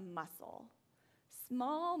placed on a muscle,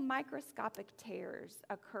 small microscopic tears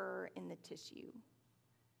occur in the tissue.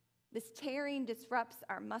 This tearing disrupts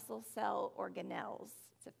our muscle cell organelles.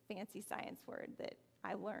 It's a fancy science word that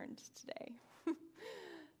I learned today.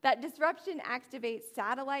 That disruption activates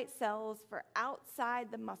satellite cells for outside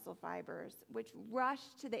the muscle fibers, which rush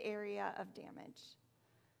to the area of damage.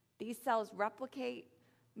 These cells replicate,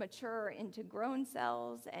 mature into grown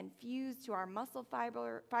cells, and fuse to our muscle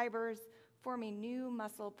fibers, forming new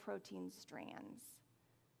muscle protein strands.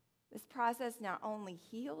 This process not only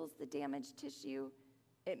heals the damaged tissue,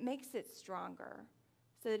 it makes it stronger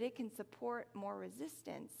so that it can support more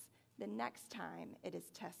resistance the next time it is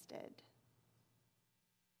tested.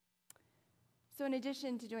 So in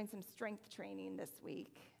addition to doing some strength training this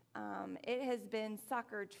week, it has been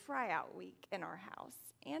soccer tryout week in our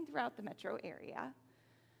house and throughout the metro area.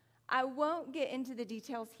 I won't get into the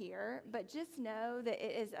details here, but just know that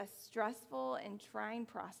it is a stressful and trying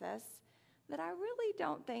process that I really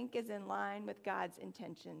don't think is in line with God's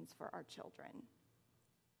intentions for our children.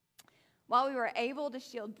 While we were able to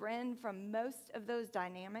shield Bryn from most of those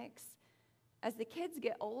dynamics, as the kids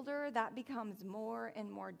get older, that becomes more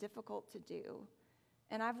and more difficult to do.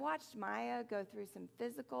 And I've watched Maya go through some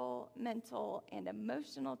physical, mental, and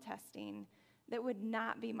emotional testing that would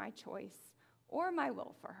not be my choice or my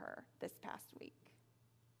will for her this past week.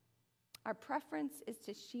 Our preference is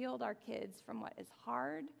to shield our kids from what is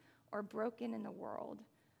hard or broken in the world,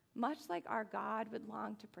 much like our God would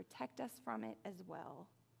long to protect us from it as well.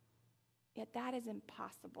 Yet that is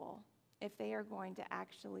impossible if they are going to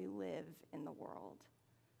actually live in the world.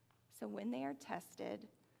 So when they are tested,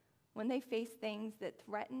 when they face things that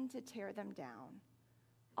threaten to tear them down,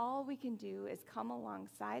 all we can do is come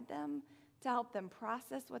alongside them to help them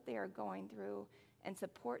process what they are going through and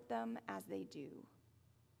support them as they do.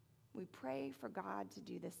 We pray for God to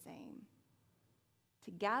do the same.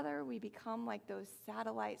 Together, we become like those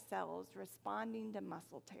satellite cells responding to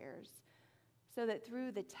muscle tears, so that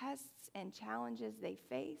through the tests and challenges they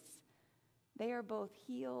face, they are both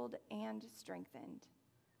healed and strengthened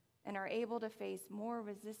and are able to face more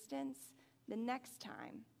resistance the next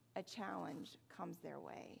time a challenge comes their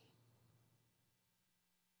way.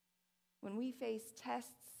 When we face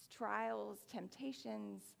tests, trials,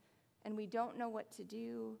 temptations, and we don't know what to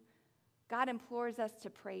do, God implores us to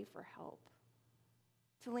pray for help,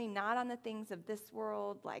 to lean not on the things of this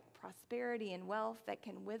world like prosperity and wealth that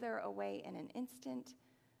can wither away in an instant,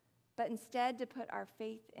 but instead to put our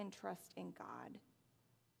faith and trust in God.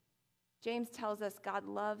 James tells us God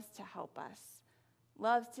loves to help us,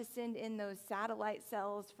 loves to send in those satellite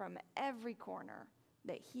cells from every corner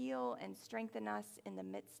that heal and strengthen us in the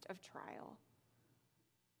midst of trial.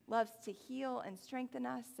 Loves to heal and strengthen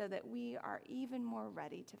us so that we are even more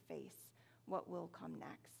ready to face what will come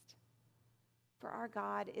next. For our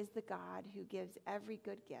God is the God who gives every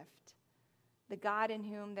good gift, the God in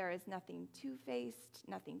whom there is nothing two-faced,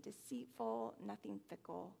 nothing deceitful, nothing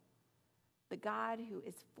fickle, the God who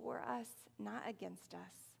is for us, not against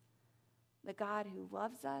us, the God who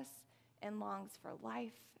loves us and longs for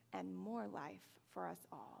life and more life for us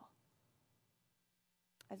all.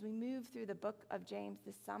 As we move through the book of James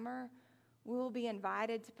this summer, we will be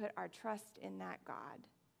invited to put our trust in that God,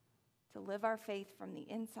 to live our faith from the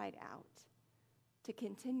inside out, to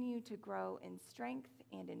continue to grow in strength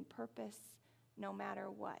and in purpose no matter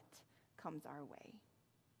what comes our way.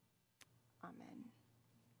 Amen.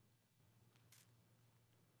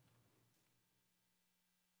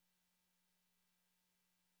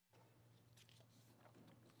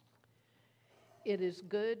 It is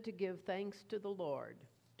good to give thanks to the Lord,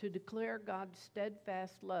 to declare God's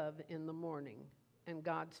steadfast love in the morning and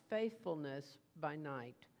God's faithfulness by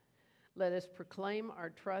night. Let us proclaim our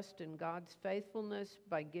trust in God's faithfulness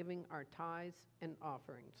by giving our tithes and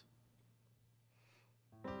offerings.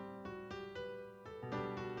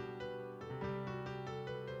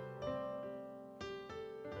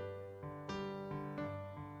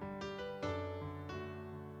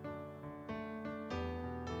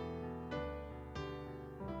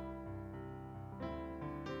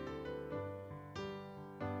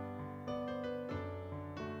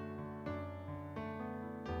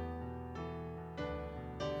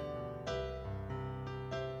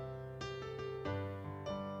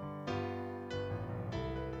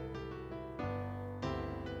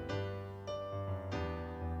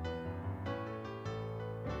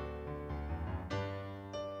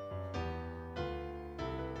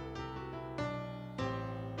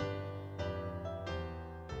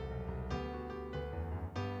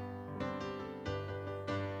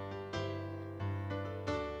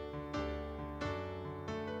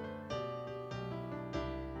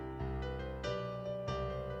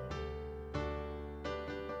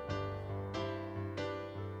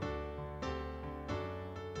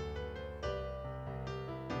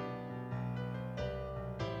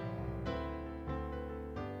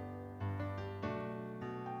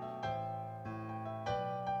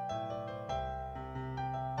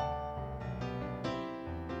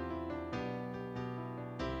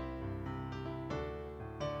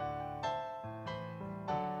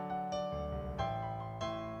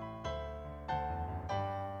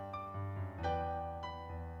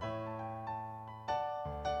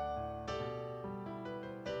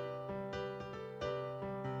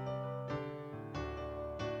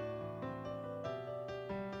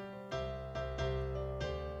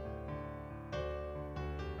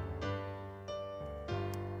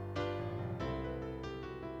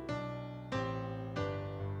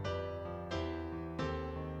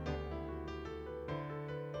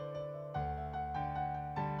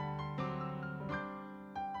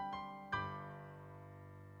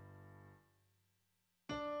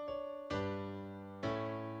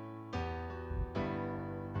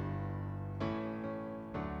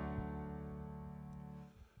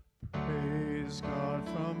 Praise God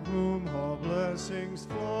from whom all blessings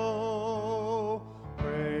flow.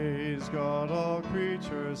 Praise God, all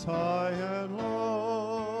creatures high and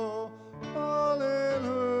low.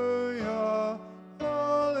 Hallelujah,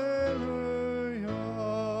 hallelujah.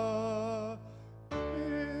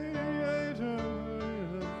 Creator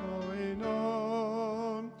fully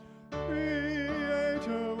known,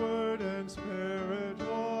 Creator, Word and Spirit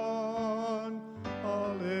one.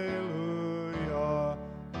 Hallelujah,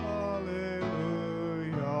 hallelujah,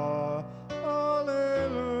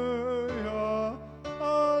 hallelujah,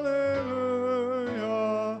 hallelujah,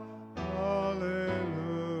 hallelujah.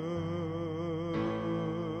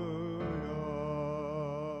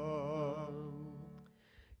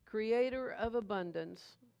 Creator of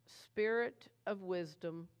abundance, Spirit of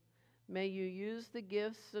wisdom, may you use the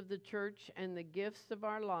gifts of the church and the gifts of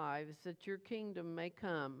our lives that your kingdom may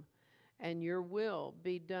come and your will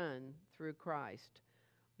be done through Christ.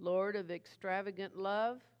 Lord of extravagant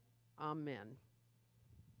love, amen.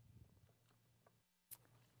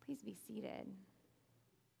 Please be seated.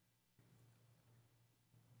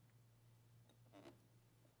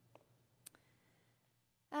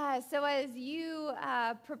 So as you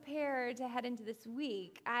prepare to head into this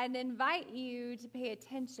week, I'd invite you to pay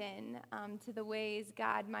attention to the ways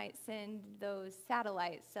God might send those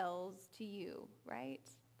satellite cells to you, right?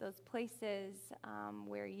 Those places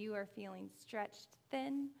where you are feeling stretched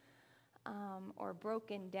thin, or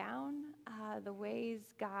broken down, the ways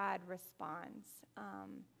God responds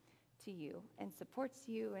to you and supports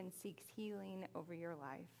you and seeks healing over your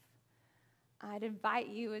life. I'd invite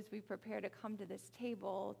you, as we prepare to come to this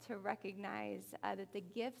table, to recognize that the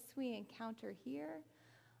gifts we encounter here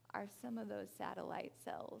are some of those satellite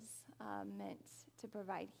cells meant to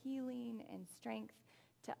provide healing and strength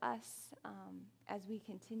to us as we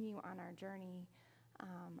continue on our journey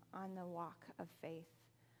on the walk of faith.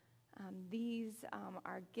 These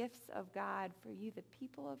are gifts of God for you, the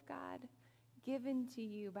people of God, given to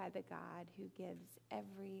you by the God who gives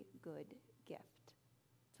every good gift.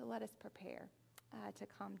 So let us prepare to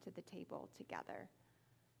come to the table together.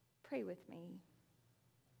 Pray with me.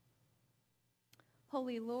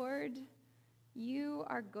 Holy Lord, you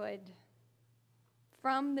are good.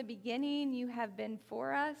 From the beginning, you have been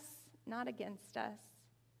for us, not against us.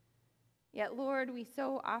 Yet, Lord, we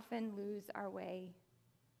so often lose our way.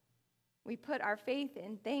 We put our faith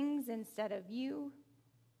in things instead of you.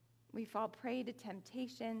 We fall prey to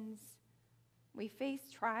temptations. We face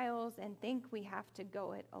trials and think we have to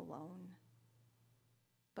go it alone.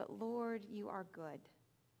 But Lord, you are good.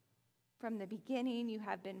 From the beginning, you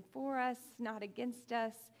have been for us, not against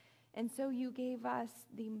us. And so you gave us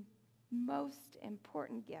the most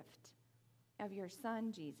important gift of your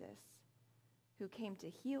Son, Jesus, who came to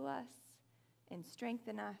heal us and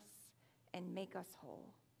strengthen us and make us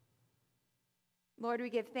whole. Lord,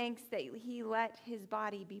 we give thanks that he let his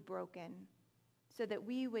body be broken so that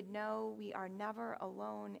we would know we are never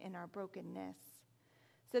alone in our brokenness,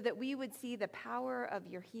 so that we would see the power of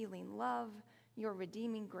your healing love, your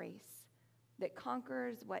redeeming grace that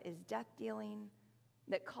conquers what is death-dealing,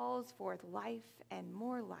 that calls forth life and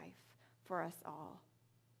more life for us all.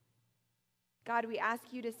 God, we ask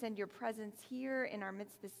you to send your presence here in our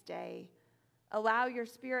midst this day. Allow your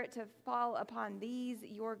Spirit to fall upon these,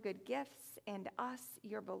 your good gifts, and us,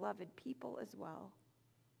 your beloved people as well.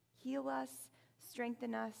 Heal us,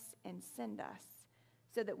 strengthen us, and send us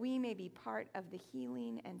so that we may be part of the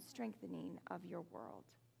healing and strengthening of your world.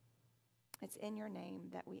 It's in your name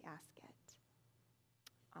that we ask it.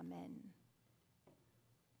 Amen.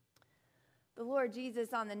 The Lord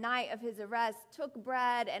Jesus, on the night of his arrest, took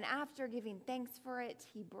bread, and after giving thanks for it,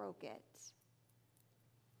 he broke it.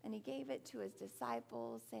 And he gave it to his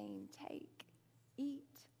disciples, saying, "Take,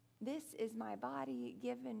 eat. This is my body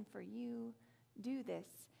given for you. Do this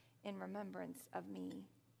in remembrance of me."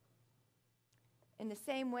 In the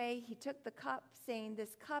same way, he took the cup, saying,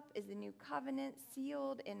 "This cup is the new covenant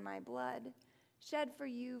sealed in my blood, shed for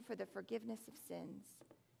you for the forgiveness of sins.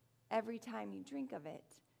 Every time you drink of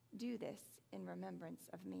it, do this in remembrance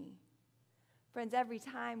of me." Friends, every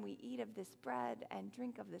time we eat of this bread and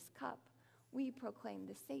drink of this cup, we proclaim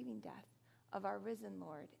the saving death of our risen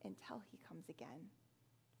Lord until he comes again.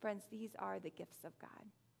 Friends, these are the gifts of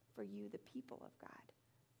God for you, the people of God.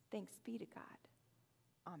 Thanks be to God.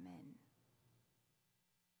 Amen.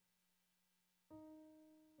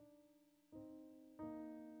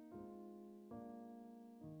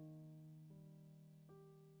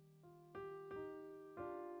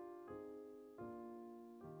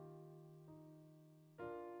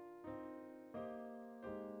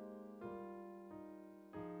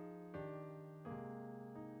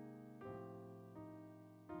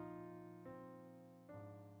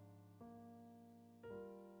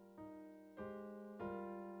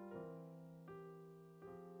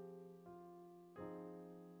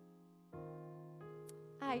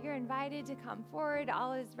 You're invited to come forward.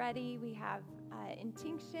 All is ready. We have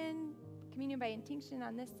intinction, communion by intinction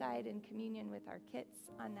on this side, and communion with our kits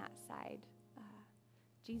on that side.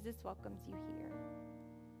 Jesus welcomes you here.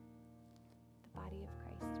 The body of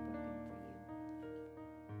Christ broken for you.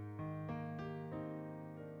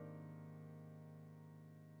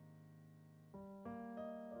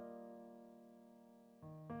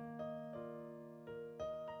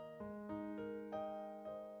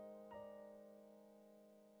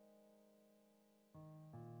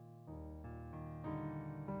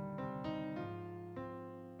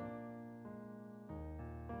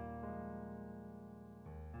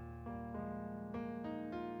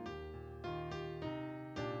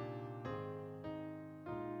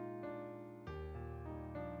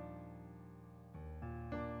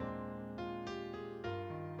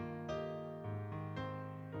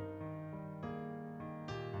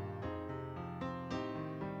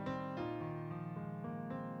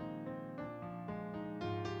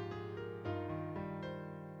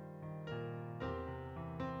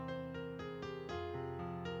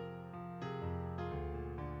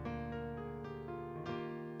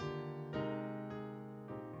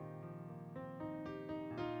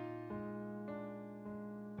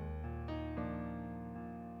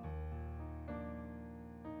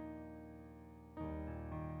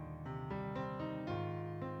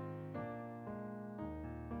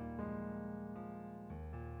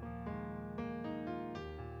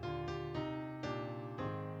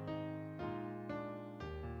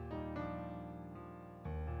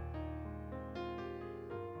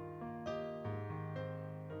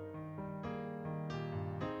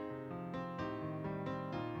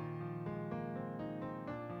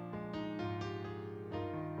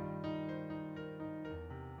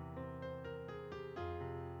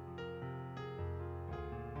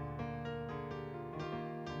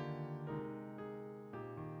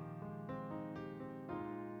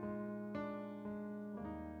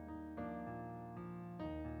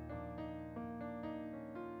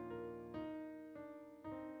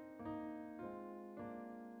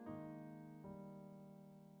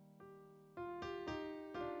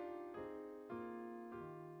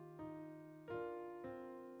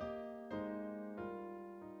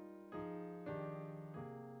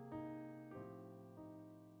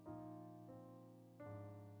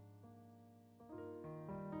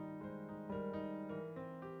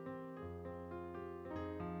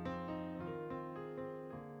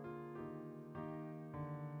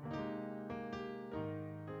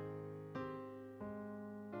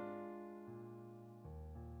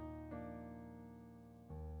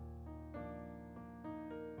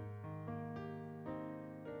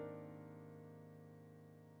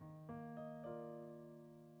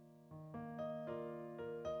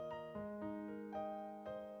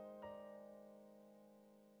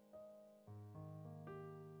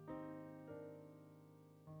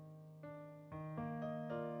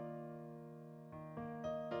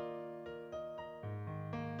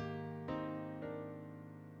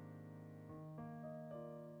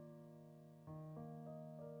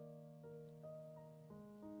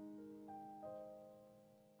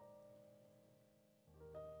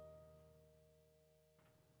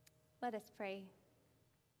 Let us pray.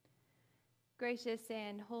 Gracious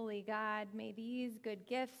and holy God, may these good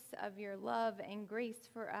gifts of your love and grace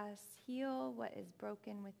for us heal what is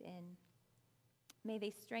broken within. May they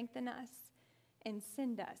strengthen us and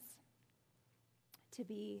send us to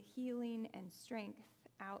be healing and strength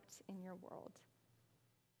out in your world.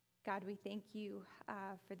 God, we thank you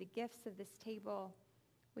for the gifts of this table.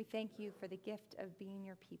 We thank you for the gift of being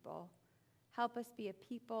your people. Help us be a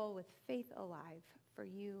people with faith alive for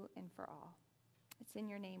you and for all. It's in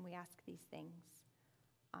your name we ask these things.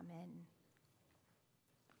 Amen.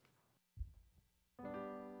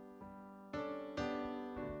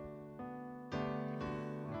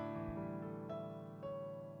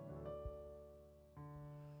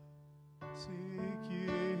 Seek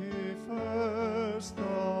ye first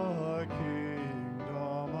the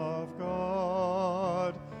kingdom of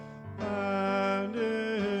God and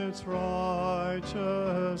its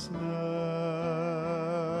righteousness,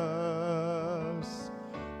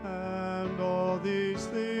 and all these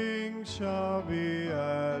things shall be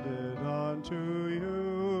added unto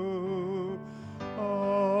you.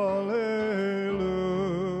 Alleluia,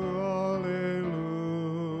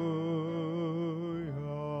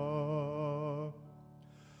 alleluia.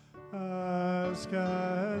 Ask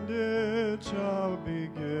and it shall be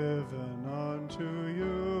given unto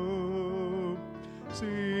you.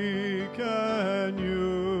 Seek and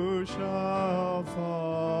you shall find.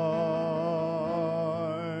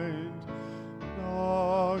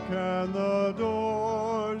 Knock and the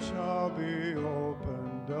door shall be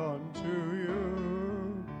opened unto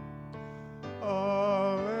you.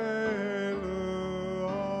 Alleluia,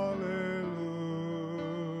 alleluia.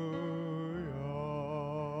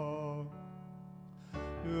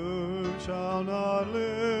 You shall not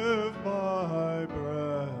live by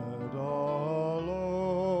bread alone,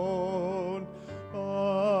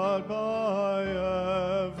 but by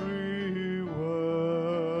every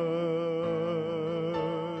word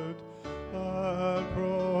that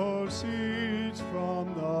proceeds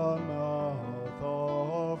from the mouth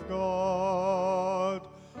of God.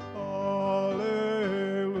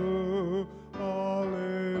 Alleluia,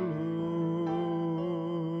 alleluia.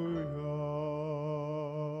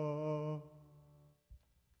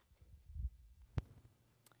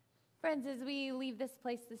 Friends, as we leave this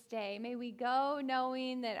place this day, may we go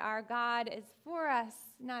knowing that our God is for us,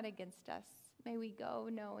 not against us. May we go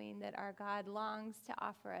knowing that our God longs to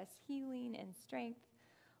offer us healing and strength,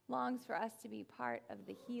 longs for us to be part of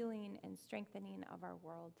the healing and strengthening of our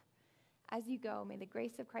world. As you go, may the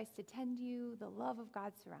grace of Christ attend you, the love of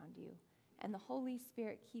God surround you, and the Holy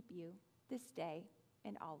Spirit keep you this day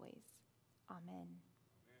and always. Amen.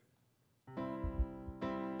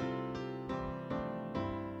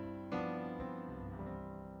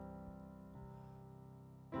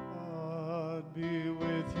 God be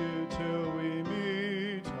with you till we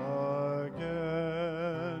meet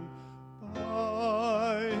again.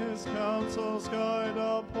 By his counsel's guide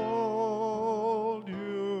uphold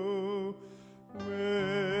you,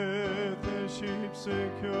 with his sheep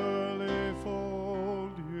securely fold.